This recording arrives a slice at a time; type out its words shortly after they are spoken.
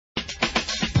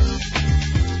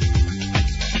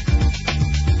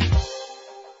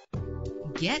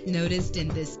Get noticed in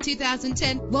this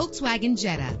 2010 Volkswagen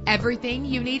Jetta. Everything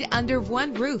you need under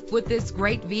one roof with this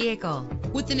great vehicle.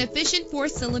 With an efficient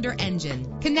 4-cylinder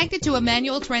engine connected to a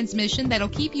manual transmission that'll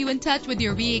keep you in touch with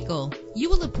your vehicle. You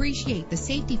will appreciate the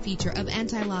safety feature of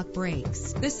anti-lock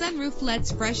brakes. The sunroof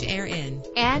lets fresh air in.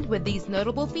 And with these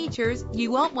notable features,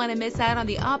 you won't want to miss out on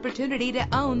the opportunity to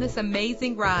own this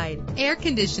amazing ride. Air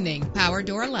conditioning, power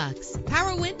door locks,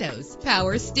 power windows,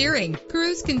 power steering,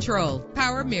 cruise control,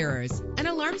 power mirrors, an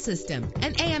alarm system,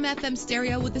 an AM/FM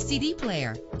stereo with a CD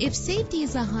player. If safety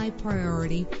is a high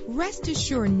priority, rest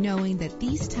assured knowing that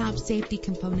these top safety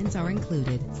components are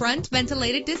included. Front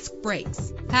ventilated disc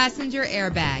brakes, passenger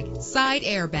airbag, side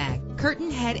airbag,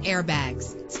 curtain head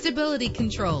airbags, stability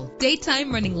control,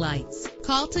 daytime running lights.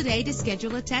 Call today to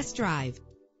schedule a test drive.